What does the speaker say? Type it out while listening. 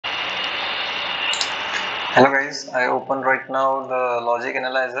Hello guys, I open right now the logic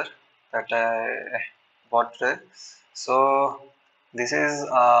analyzer that I bought today. So this is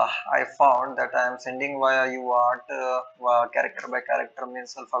I found that I am sending via UART character by character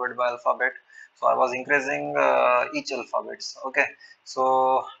means alphabet by alphabet. So I was increasing each alphabets. Okay,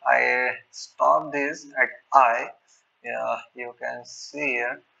 so I stopped this at I. Yeah, you can see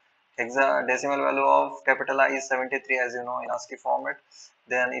here. Decimal value of capital I is 73 as you know in ASCII format.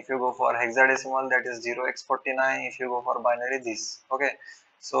 Then if you go for hexadecimal, that is 0x49. If you go for binary, this. Okay.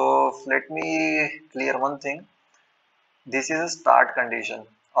 So let me clear one thing. This is a start condition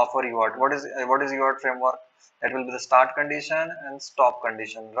of a UART. What is UART framework? That will be the start condition and stop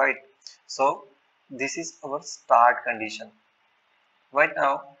condition, right? So this is our start condition. Right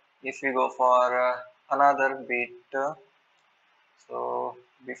now, if we go for another bit, so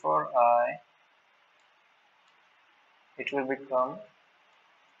before I, it will become.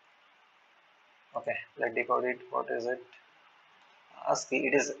 Okay, let's decode it. What is it? ASCII,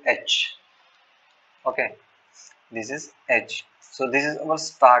 it is H. Okay, this is H. So this is our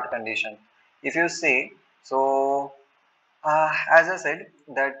start condition. If you see, so as I said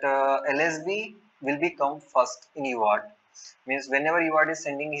that LSB will become first in UART. Means whenever UART is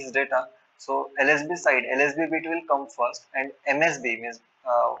sending his data, so LSB side, LSB bit will come first, and MSB means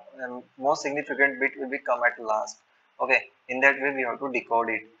most significant bit will be come at last. Okay, in that way we have to decode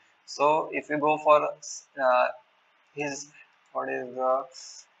it. So if you go for his, what is the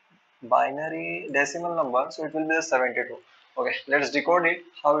binary decimal number, so it will be the 72. Okay, let's decode it.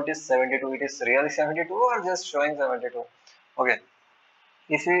 How it is 72? It is really 72 or just showing 72? Okay,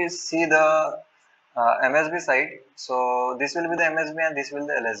 if you see the MSB side, so this will be the MSB and this will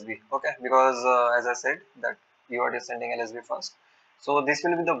be the LSB. Okay, because as I said that you are sending LSB first, so this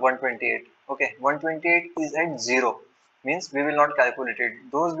will be the 128. Okay, 128 is at 0, means we will not calculate it.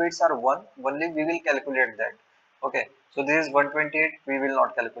 Those bits are 1, only we will calculate that. Okay, so this is 128, we will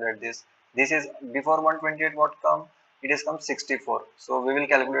not calculate this. This is before 128, what come? It is come 64, so we will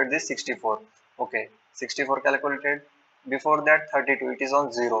calculate this 64. Okay, 64 calculated. Before that 32, it is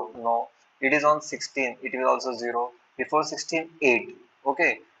on 0. No, it is on 16, it is also 0. Before 16, 8.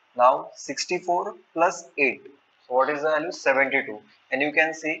 Okay, now 64 plus 8. So what is the value? 72. And you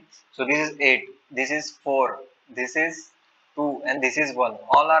can see, so this is 8, this is 4, this is 2, and this is 1.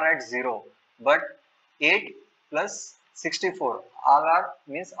 All are at 0. But 8 plus 64, all are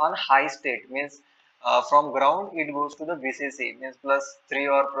means on high state, means from ground it goes to the VCC, means plus 3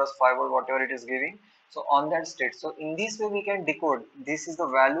 or plus 5 or whatever it is giving. So on that state, so in this way we can decode. This is the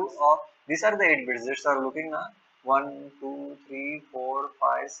value of, these are the 8 bits. Just are looking now, 1 2 3 4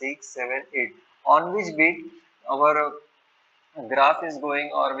 5 6 7 8, on which bit our graph is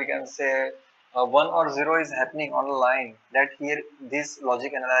going, or we can say 1 or 0 is happening on a line, that here this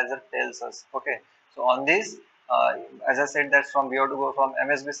logic analyzer tells us. Okay, so on this, as I said that from we have to go from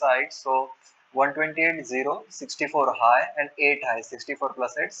MSB side, so 128 0, 64 high and 8 high, 64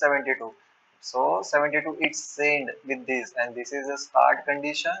 plus 8 72. So 72 it's sent with this, and this is a start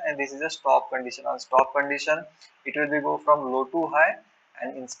condition and this is a stop condition. On stop condition it will be go from low to high,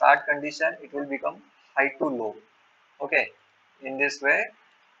 and in start condition it will become high to low. Okay, in this way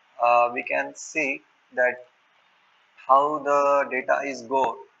we can see that how the data is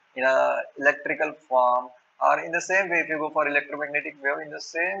go in a electrical form, or in the same way if you go for electromagnetic wave, in the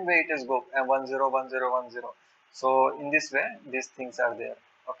same way it is go 10 10 10. So in this way these things are there.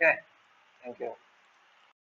 Okay, thank you.